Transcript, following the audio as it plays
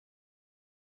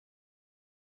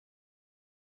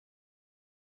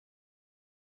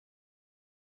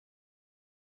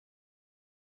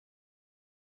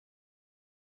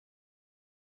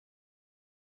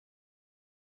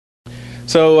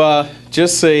So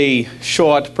just a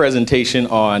short presentation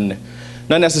on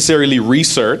not necessarily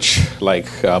research, like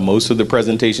most of the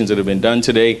presentations that have been done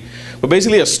today, but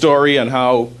basically a story on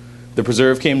how the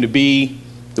preserve came to be,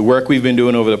 the work we've been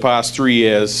doing over the past 3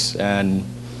 years, and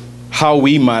how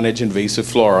we manage invasive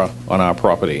flora on our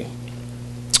property.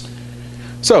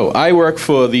 So I work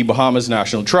for the Bahamas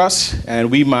National Trust,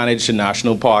 and we manage the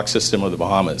national park system of the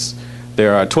Bahamas.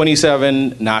 There are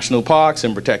 27 national parks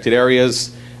and protected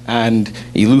areas, and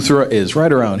Eleuthera is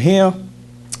right around here.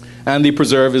 And the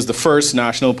preserve is the first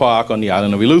national park on the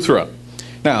island of Eleuthera.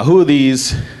 Now, who are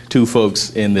these two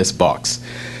folks in this box?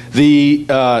 The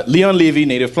Leon Levy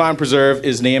Native Plant Preserve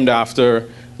is named after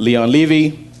Leon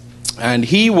Levy, and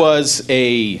he was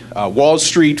a Wall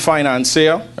Street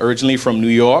financier, originally from New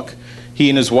York. He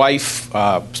and his wife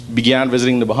began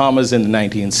visiting the Bahamas in the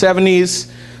 1970s,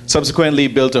 subsequently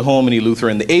built a home in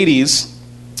Eleuthera in the 80s,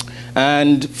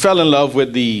 and fell in love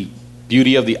with the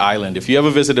beauty of the island. If you ever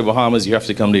visit the Bahamas, you have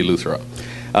to come to Eleuthera.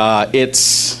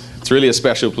 It's really a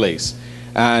special place.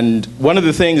 And one of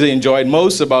the things I enjoyed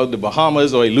most about the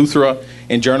Bahamas or Eleuthera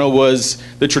in general was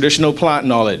the traditional plant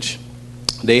knowledge.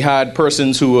 They had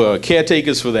persons who were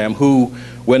caretakers for them who,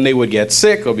 when they would get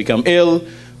sick or become ill,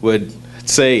 would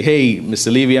say, "Hey,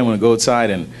 Mr. Levy, I'm going to go outside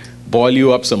and boil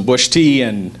you up some bush tea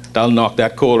and that'll knock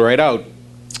that cold right out."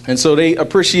 And so they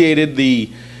appreciated the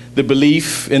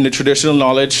belief in the traditional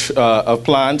knowledge of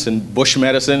plants and bush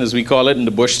medicine, as we call it, and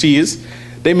the bush teas.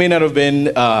 They may not have been,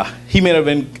 he may not have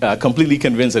been completely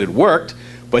convinced that it worked,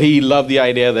 but he loved the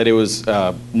idea that it was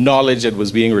knowledge that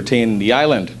was being retained in the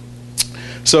island.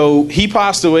 So he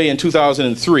passed away in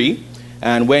 2003,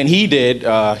 and when he did,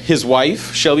 his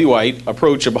wife, Shelby White,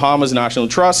 approached the Bahamas National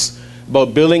Trust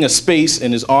about building a space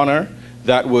in his honor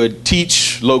that would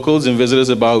teach locals and visitors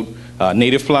about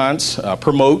native plants,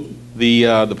 promote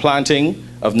the planting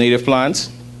of native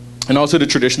plants, and also the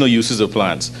traditional uses of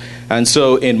plants. And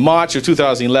so in March of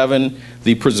 2011,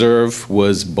 the preserve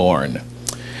was born.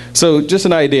 So just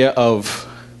an idea of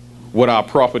what our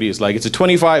property is like. It's a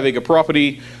 25-acre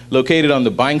property located on the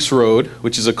Banks Road,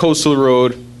 which is a coastal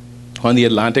road on the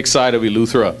Atlantic side of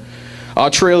Eleuthera.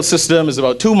 Our trail system is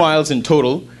about 2 miles in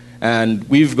total, and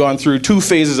we've gone through 2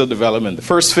 phases of development. The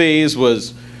first phase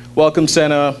was Welcome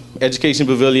Center, Education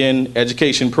Pavilion,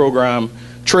 Education Program,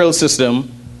 Trail System,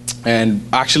 and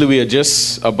actually we are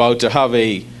just about to have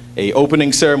a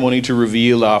opening ceremony to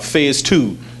reveal our Phase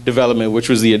 2 development, which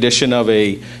was the addition of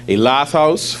a lath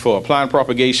house for plant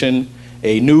propagation,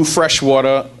 a new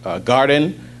freshwater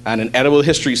garden, and an edible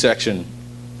history section,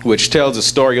 which tells the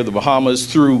story of the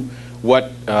Bahamas through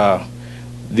what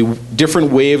the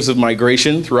different waves of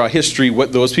migration throughout history,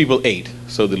 what those people ate.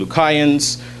 So the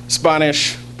Lucayans,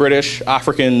 Spanish, British,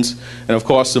 Africans, and of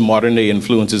course the modern day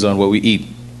influences on what we eat.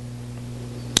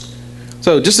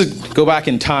 So just to go back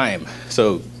in time,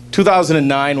 so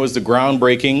 2009 was the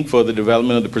groundbreaking for the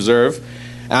development of the preserve,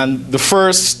 and the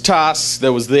first task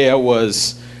that was there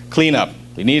was cleanup.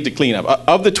 We needed to clean up.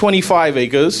 Of the 25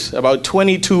 acres, about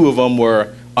 22 of them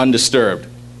were undisturbed.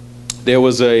 There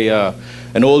was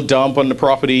an old dump on the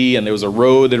property, and there was a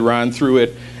road that ran through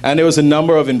it, and there was a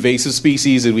number of invasive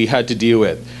species that we had to deal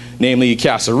with, namely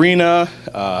Casuarina,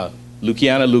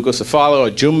 Leucaena leucocephala,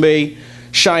 or Jumbe,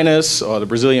 Shyness, or the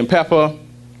Brazilian pepper,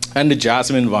 and the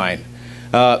jasmine vine.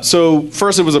 So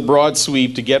first it was a broad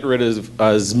sweep to get rid of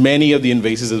as many of the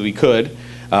invasives as we could.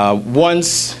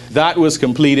 Once that was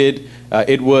completed,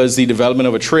 it was the development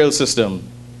of a trail system.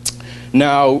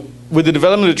 Now, with the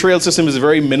development of the trail system is a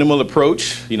very minimal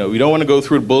approach. You know, we don't want to go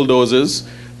through bulldozers.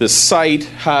 The site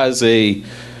has a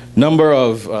number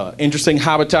of interesting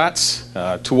habitats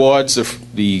towards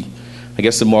the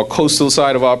more coastal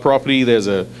side of our property. There's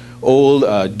a old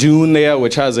dune there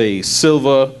which has a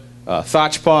silver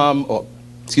thatch palm, or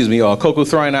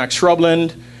Cocothrinax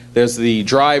shrubland. There's the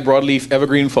dry broadleaf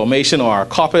evergreen formation, or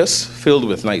coppice, filled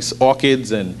with nice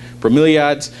orchids and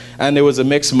bromeliads, and there was a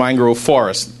mixed mangrove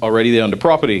forest already there on the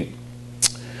property.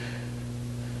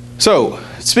 So,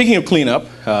 speaking of cleanup,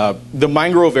 the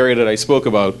mangrove area that I spoke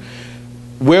about,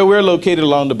 where we're located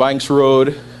along the Banks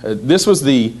Road, this was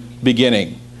the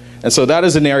beginning. And so that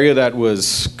is an area that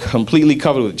was completely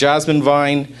covered with jasmine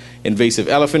vine, invasive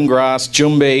elephant grass,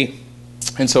 jumbe.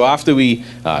 And so after we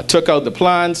took out the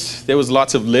plants, there was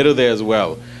lots of litter there as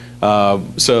well.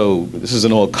 So this is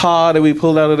an old car that we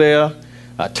pulled out of there.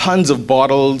 Tons of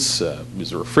bottles,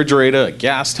 there's a refrigerator, a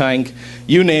gas tank,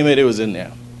 you name it, it was in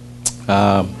there.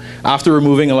 After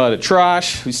removing a lot of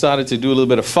trash, we started to do a little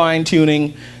bit of fine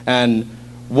tuning, and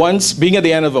once, being at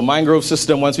the end of a mangrove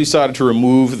system, once we started to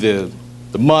remove the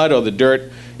mud or the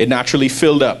dirt, it naturally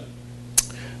filled up.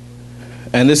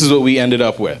 And this is what we ended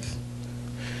up with.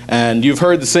 And you've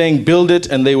heard the saying, build it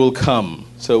and they will come.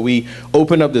 So we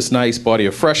opened up this nice body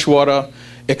of fresh water,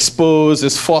 exposed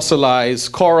this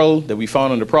fossilized coral that we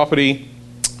found on the property.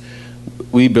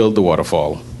 We built the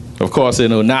waterfall. Of course, there are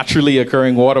no naturally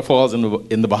occurring waterfalls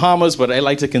in the Bahamas, but I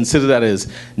like to consider that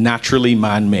as naturally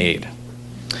man-made.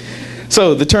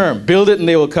 So the term, build it and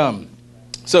they will come.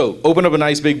 So open up a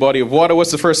nice big body of water.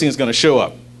 What's the first thing that's going to show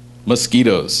up?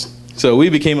 Mosquitoes. So we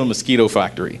became a mosquito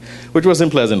factory, which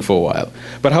wasn't pleasant for a while.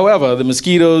 But however, the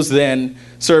mosquitoes then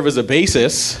serve as a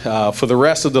basis for the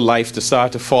rest of the life to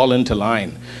start to fall into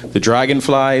line. The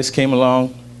dragonflies came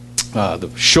along, the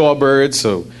shorebirds.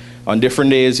 So on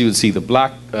different days, you would see the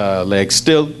black-necked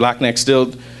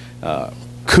stilt,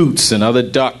 coots and other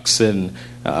ducks, and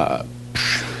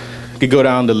could go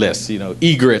down the list,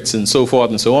 egrets and so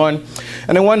forth and so on.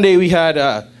 And then one day we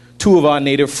had 2 of our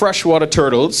native freshwater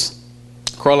turtles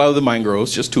crawl out of the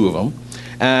mangroves, just 2 of them.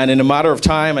 And in a matter of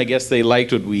time, I guess they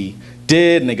liked what we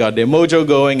did, and they got their mojo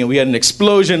going, and we had an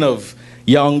explosion of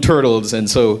young turtles. And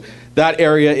so that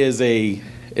area we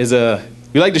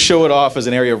like to show it off as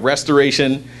an area of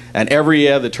restoration, and every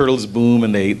year the turtles boom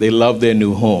and they love their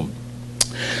new home.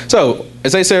 So,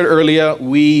 as I said earlier,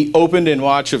 we opened in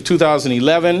March of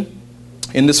 2011.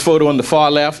 In this photo on the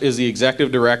far left is the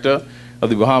executive director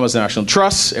of the Bahamas National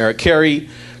Trust, Eric Carey.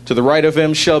 To the right of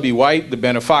him, Shelby White, the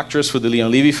benefactress for the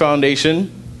Leon Levy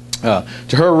Foundation.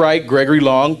 To her right, Gregory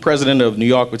Long, president of New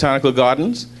York Botanical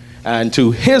Gardens. And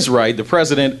to his right, the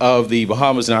president of the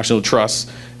Bahamas National Trust,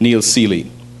 Neil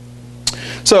Seeley.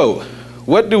 So,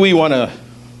 why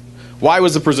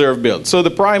was the preserve built? So the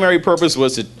primary purpose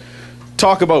was to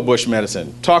talk about bush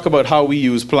medicine, talk about how we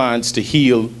use plants to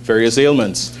heal various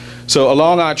ailments. So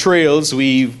along our trails,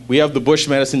 we have the bush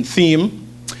medicine theme,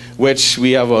 which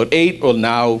we have about 8 or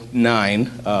now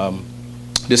 9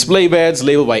 display beds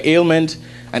labeled by ailment,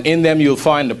 and in them you'll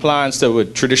find the plants that were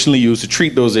traditionally used to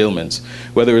treat those ailments,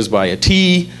 whether it's by a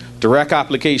tea, direct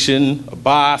application, a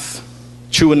bath,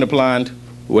 chewing the plant,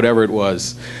 whatever it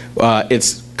was.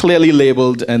 It's clearly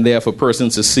labeled and there for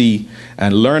persons to see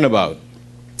and learn about.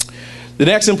 The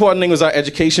next important thing was our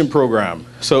education program.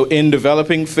 So in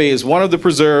developing phase 1 of the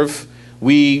preserve,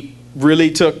 we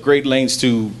really took great lengths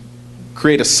to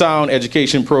create a sound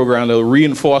education program that will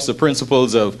reinforce the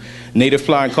principles of native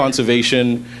plant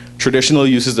conservation, traditional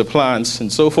uses of plants,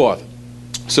 and so forth.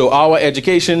 So our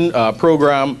education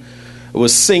program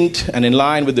was synced and in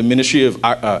line with the Ministry of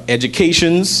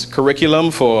Education's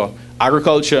curriculum for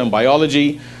agriculture and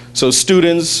biology. So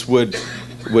students would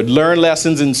learn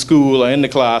lessons in school or in the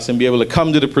class and be able to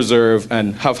come to the preserve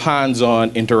and have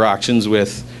hands-on interactions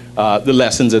with the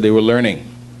lessons that they were learning.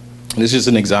 This is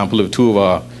an example of 2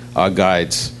 of our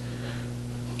guides.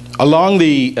 Along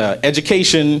the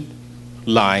education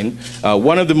line,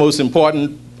 one of the most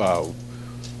important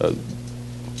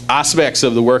aspects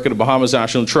of the work of the Bahamas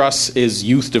National Trust is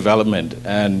youth development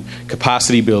and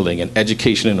capacity building and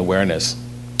education and awareness.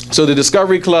 So the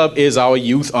Discovery Club is our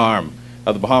youth arm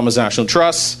of the Bahamas National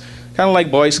Trust, kind of like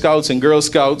Boy Scouts and Girl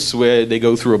Scouts, where they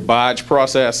go through a badge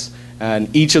process,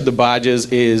 and each of the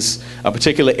badges is a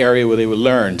particular area where they will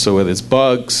learn. So whether it's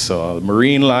bugs or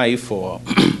marine life or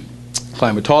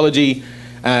climatology,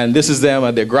 and this is them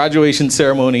at their graduation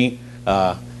ceremony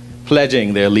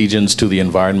pledging their allegiance to the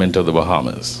environment of the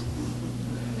Bahamas.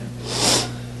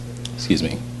 Excuse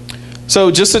me. So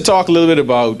just to talk a little bit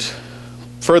about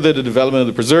further the development of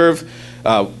the preserve,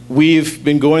 we've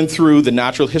been going through the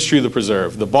natural history of the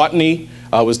preserve. The botany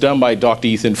was done by Dr.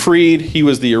 Ethan Freed. He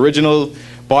was the original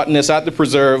botanist at the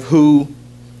preserve who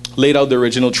laid out the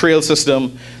original trail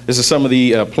system. This is some of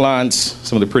the plants,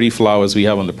 some of the pretty flowers we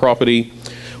have on the property.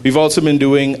 We've also been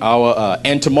doing our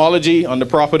entomology on the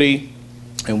property,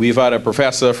 and we've had a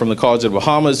professor from the College of the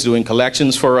Bahamas doing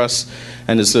collections for us,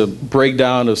 and it's a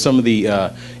breakdown of some of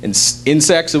the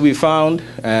insects that we found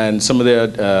and some of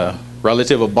their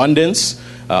relative abundance.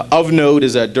 Of note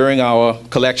is that during our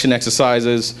collection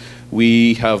exercises,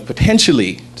 we have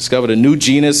potentially discovered a new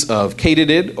genus of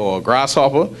katydid or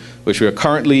grasshopper, which we are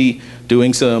currently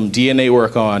doing some DNA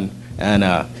work on, and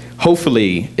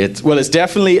hopefully it's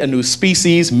definitely a new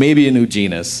species, maybe a new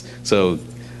genus. So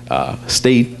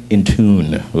stay in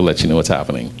tune. We'll let you know what's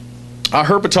happening. Our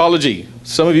herpetology.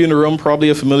 Some of you in the room probably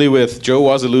are familiar with Joe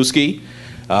Wazalewski.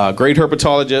 Great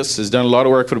herpetologist, has done a lot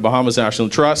of work for the Bahamas National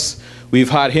Trust. We've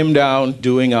had him down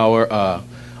doing our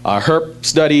herp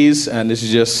studies, and this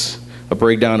is just a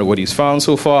breakdown of what he's found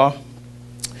so far.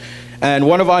 And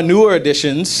one of our newer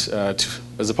additions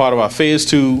as a part of our phase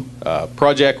 2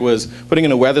 project was putting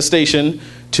in a weather station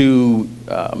to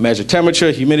measure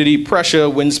temperature, humidity, pressure,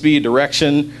 wind speed,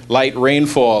 direction, light,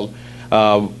 rainfall.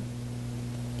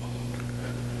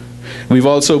 We've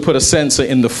also put a sensor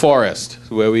in the forest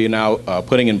where we are now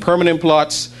putting in permanent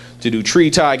plots to do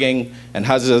tree tagging and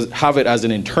have it as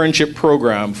an internship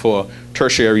program for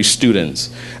tertiary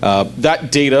students.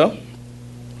 That data,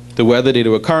 the weather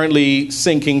data, we're currently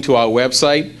syncing to our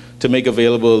website to make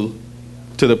available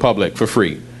to the public for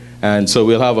free. And so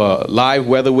we'll have a live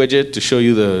weather widget to show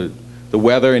you the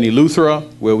weather in Eleuthera,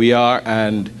 where we are,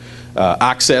 and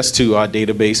access to our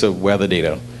database of weather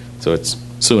data. So it's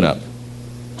soon up.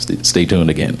 Stay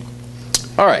tuned again.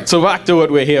 All right, so back to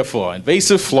what we're here for,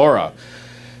 invasive flora.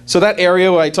 So that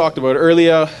area where I talked about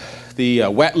earlier, the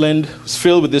wetland was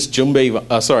filled with this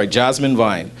jasmine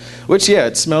vine, which, yeah,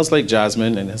 it smells like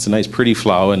jasmine, and it's a nice pretty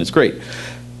flower, and it's great.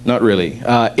 Not really.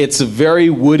 It's a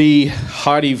very woody,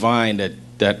 hardy vine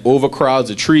that overcrowds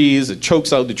the trees, it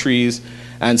chokes out the trees,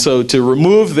 and so to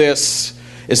remove this,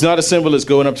 it's not as simple as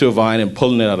going up to a vine and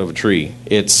pulling it out of a tree.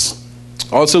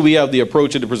 Also, we have the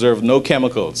approach of the preserve, no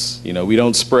chemicals. You know, we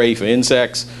don't spray for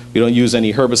insects, we don't use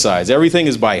any herbicides. Everything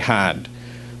is by hand.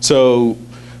 So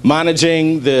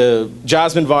managing the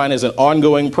jasmine vine is an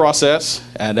ongoing process,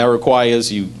 and that requires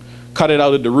you cut it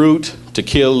out at the root to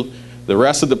kill the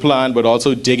rest of the plant, but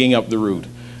also digging up the root.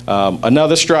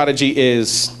 Another strategy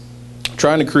is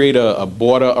trying to create a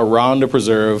border around the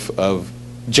preserve of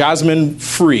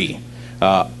jasmine-free.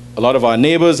 A lot of our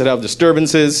neighbors that have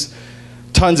disturbances,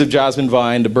 tons of jasmine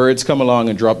vine, the birds come along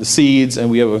and drop the seeds, and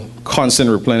we have a constant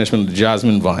replenishment of the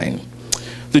jasmine vine.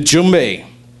 The jumbe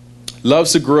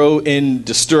loves to grow in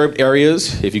disturbed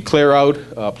areas. If you clear out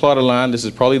a plot of land, this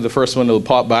is probably the first one that will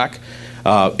pop back.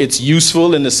 It's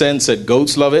useful in the sense that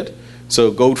goats love it. So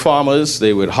goat farmers,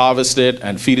 they would harvest it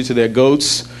and feed it to their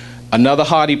goats. Another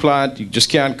hardy plant, you just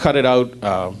can't cut it out.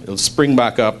 It'll spring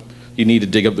back up. You need to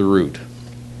dig up the root.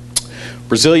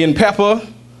 Brazilian pepper,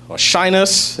 or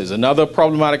shyness, is another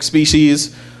problematic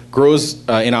species, grows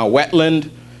in our wetland.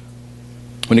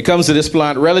 When it comes to this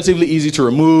plant, relatively easy to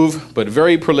remove, but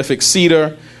very prolific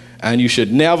seeder, and you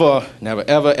should never,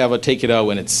 ever take it out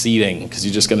when it's seeding, because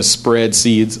you're just going to spread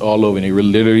seeds all over, and you're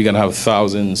literally going to have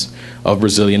thousands of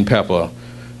Brazilian pepper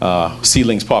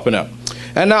seedlings popping up.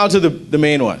 And now to the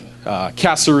main one,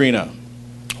 Casuarina,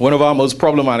 one of our most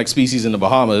problematic species in the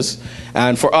Bahamas.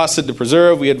 And for us at the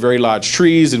preserve, we had very large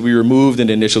trees that we removed in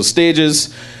the initial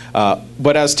stages.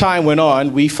 But as time went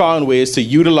on, we found ways to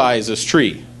utilize this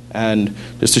tree. And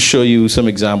just to show you some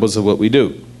examples of what we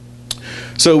do.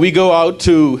 So we go out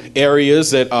to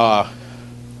areas that are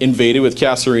invaded with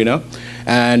Casuarina,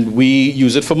 and we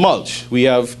use it for mulch. We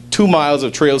have 2 miles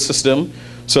of trail system.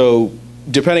 So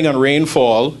depending on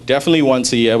rainfall, definitely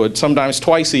once a year, but sometimes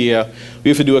twice a year, we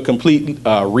have to do a complete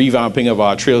revamping of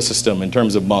our trail system in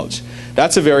terms of mulch.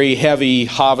 That's a very heavy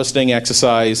harvesting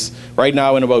exercise. Right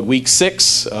now in about week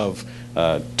 6 of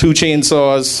 2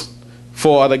 chainsaws,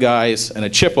 4 other guys, and a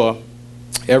chipper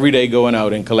every day going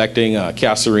out and collecting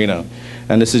Casuarina.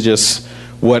 And this is just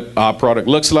what our product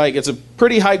looks like. It's a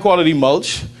pretty high quality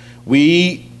mulch.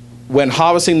 When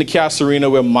harvesting the Casuarina,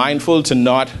 we're mindful to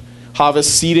not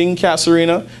harvest seeding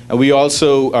Casuarina, and we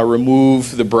also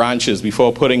remove the branches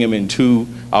before putting them into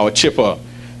our chipper.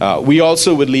 We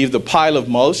also would leave the pile of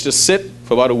mulch to sit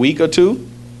for about a week or 2,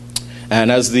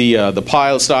 and as the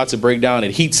pile starts to break down,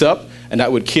 it heats up, and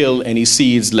that would kill any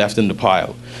seeds left in the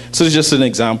pile. So it's just an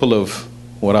example of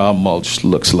what our mulch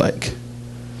looks like.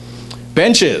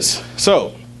 Benches.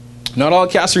 So not all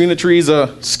Casuarina trees are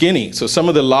skinny. So some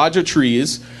of the larger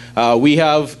trees, we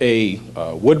have a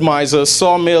wood miser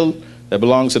sawmill that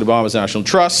belongs to the Bahamas National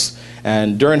Trust.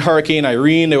 And during Hurricane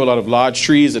Irene, there were a lot of large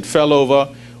trees that fell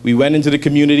over. We went into the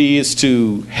communities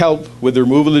to help with the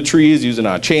removal of the trees using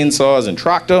our chainsaws and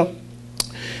tractor.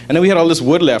 And then we had all this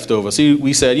wood left over. So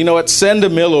we said, you know what, send a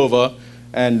mill over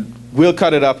and we'll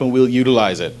cut it up and we'll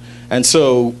utilize it. And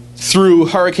so through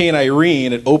Hurricane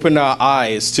Irene, it opened our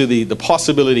eyes to the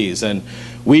possibilities. And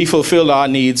we fulfilled our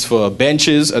needs for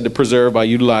benches at the preserve by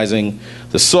utilizing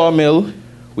the sawmill.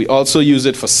 We also use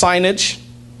it for signage.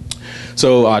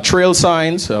 So our trail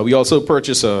signs, we also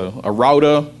purchase a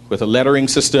router with a lettering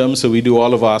system, so we do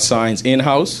all of our signs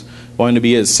in-house, wanting to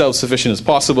be as self-sufficient as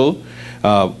possible.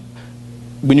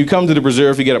 When you come to the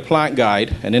preserve, you get a plant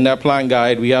guide, and in that plant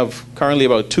guide, we have currently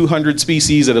about 200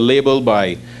 species that are labeled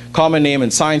by common name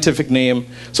and scientific name,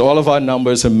 so all of our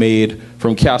numbers are made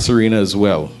from Casuarina as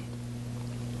well.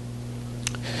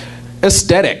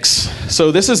 Aesthetics.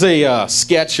 So this is a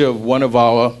sketch of one of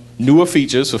our newer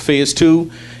features for phase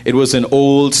 2. It was an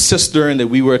old cistern that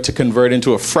we were to convert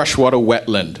into a freshwater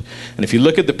wetland. And if you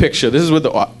look at the picture, this is what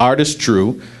the artist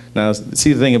drew. Now,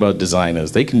 see the thing about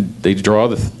designers, they draw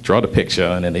the picture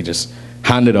and then they just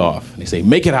hand it off. And they say,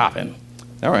 make it happen.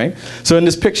 All right. So in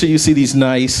this picture, you see these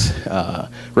nice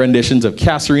renditions of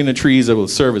casuarina trees that will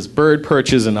serve as bird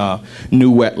perches in our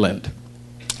new wetland.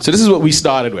 So this is what we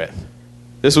started with.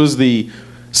 This was the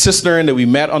cistern that we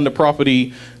met on the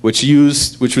property, which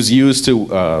was used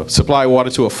to supply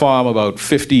water to a farm about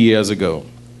 50 years ago.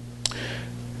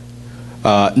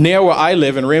 Near where I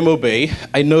live in Rainbow Bay,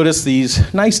 I noticed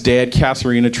these nice dead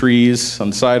casuarina trees on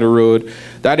the side of the road.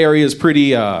 That area is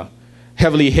pretty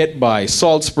heavily hit by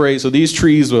salt spray, so these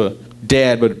trees were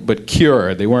dead but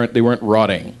cured. They weren't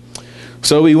rotting.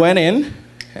 So we went in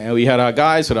and we had our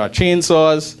guys with our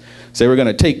chainsaws say we're going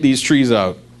to take these trees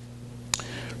out.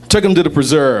 Took them to the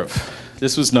preserve.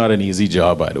 This was not an easy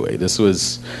job, by the way. This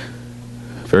was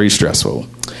very stressful.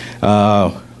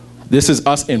 This is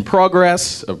us in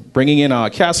progress of bringing in our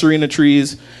casuarina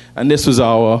trees, and this was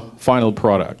our final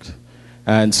product.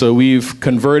 And so we've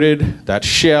converted that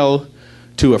shell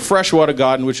to a freshwater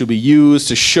garden, which will be used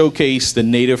to showcase the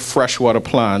native freshwater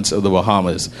plants of the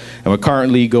Bahamas. And we're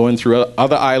currently going through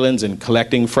other islands and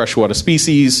collecting freshwater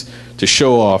species to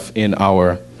show off in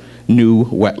our new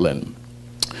wetland.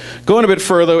 Going a bit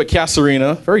further with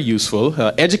casuarina, very useful.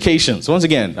 Education. So once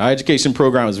again, our education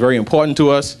program is very important to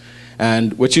us.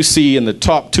 And what you see in the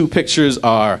top two pictures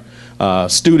are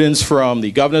students from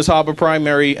the Governor's Harbor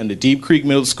Primary and the Deep Creek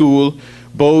Middle School.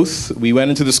 Both, we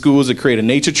went into the schools to create a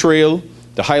nature trail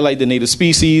to highlight the native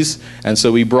species. And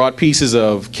so we brought pieces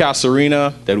of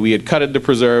casuarina that we had cut at the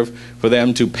preserve for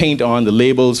them to paint on the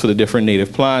labels for the different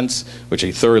native plants, which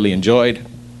I thoroughly enjoyed.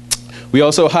 We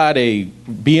also had a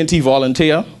B&T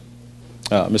volunteer,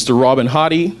 Mr. Robin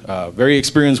Hardy, very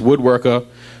experienced woodworker,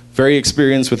 very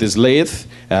experienced with his lathe,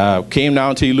 came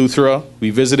down to Eleuthera.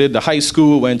 We visited the high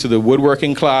school, went to the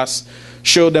woodworking class,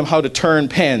 showed them how to turn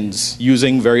pens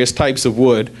using various types of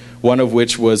wood, one of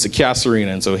which was a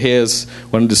casuarina. And so here's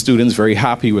one of the students very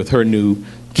happy with her new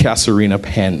casuarina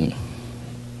pen.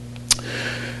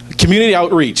 Community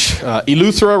outreach.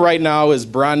 Eleuthera right now is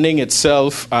branding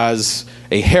itself as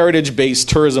a heritage-based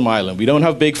tourism island. We don't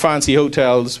have big fancy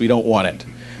hotels. We don't want it.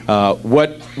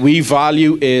 What we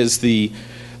value is the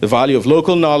value of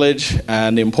local knowledge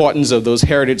and the importance of those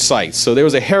heritage sites. So there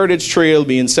was a heritage trail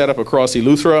being set up across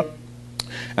Eleuthera,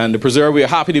 and the preserve, we are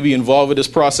happy to be involved with this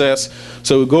process.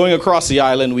 So going across the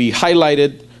island, we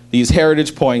highlighted these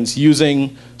heritage points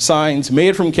using signs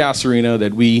made from casuarina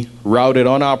that we routed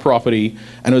on our property,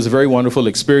 and it was a very wonderful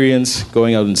experience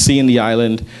going out and seeing the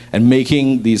island and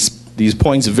making these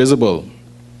points visible.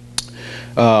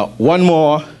 One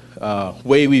more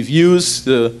way we've used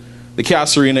the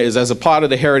casuarina is as a part of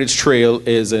the Heritage Trail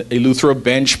is a Eleuthera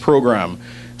bench program.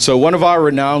 So one of our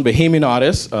renowned Bahamian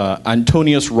artists,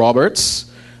 Antonius Roberts,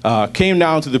 came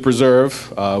down to the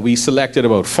preserve. We selected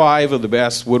about 5 of the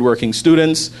best woodworking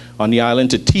students on the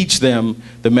island to teach them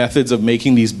the methods of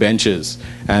making these benches.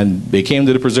 And they came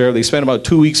to the preserve. They spent about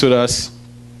 2 weeks with us,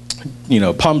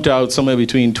 pumped out somewhere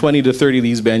between 20 to 30 of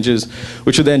these benches,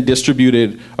 which are then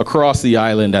distributed across the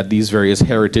island at these various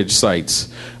heritage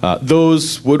sites.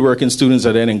 Those woodworking students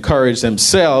are then encouraged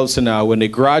themselves to now, when they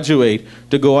graduate,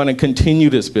 to go on and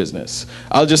continue this business.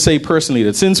 I'll just say personally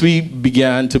that since we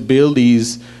began to build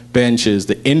these benches,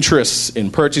 the interest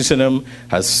in purchasing them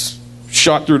has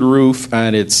shot through the roof,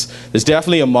 and there's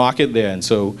definitely a market there. And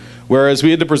so whereas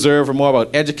we at the preserve are more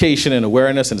about education and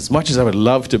awareness, and as much as I would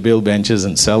love to build benches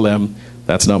and sell them,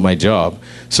 that's not my job.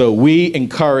 So we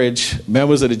encourage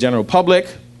members of the general public,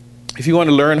 if you want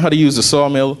to learn how to use the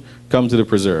sawmill, come to the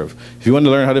preserve. If you want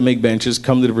to learn how to make benches,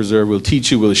 come to the preserve. We'll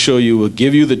teach you, we'll show you, we'll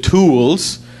give you the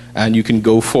tools, and you can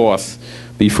go forth,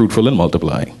 be fruitful and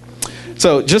multiply.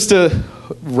 So just to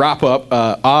wrap up,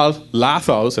 our lath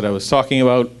house that I was talking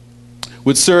about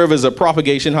would serve as a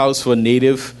propagation house for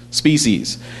native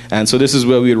species. And so this is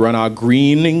where we would run our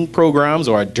greening programs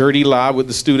or our dirty lab with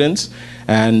the students.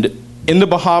 And in the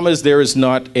Bahamas, there is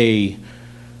not a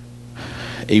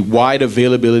wide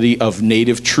availability of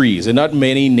native trees. There are not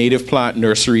many native plant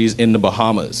nurseries in the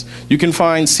Bahamas. You can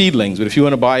find seedlings, but if you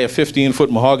want to buy a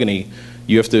 15-foot mahogany,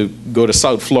 you have to go to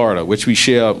South Florida, which we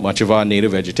share much of our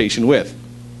native vegetation with.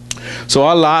 So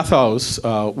our lath house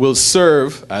will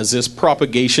serve as this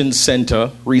propagation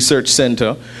center, research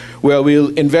center, where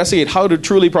we'll investigate how to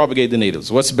truly propagate the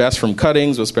natives. What's best from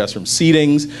cuttings, what's best from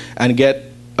seedings, and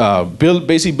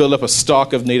basically build up a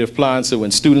stock of native plants so when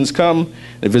students come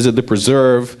and visit the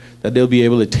preserve, that they'll be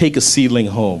able to take a seedling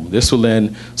home. This will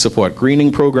then support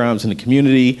greening programs in the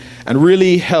community and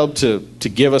really help to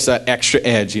give us that extra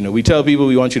edge. We tell people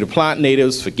we want you to plant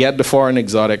natives, forget the foreign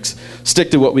exotics, stick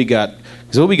to what we got.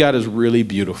 Because what we got is really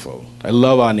beautiful. I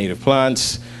love our native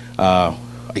plants. I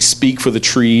speak for the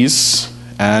trees.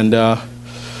 And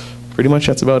pretty much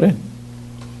that's about it.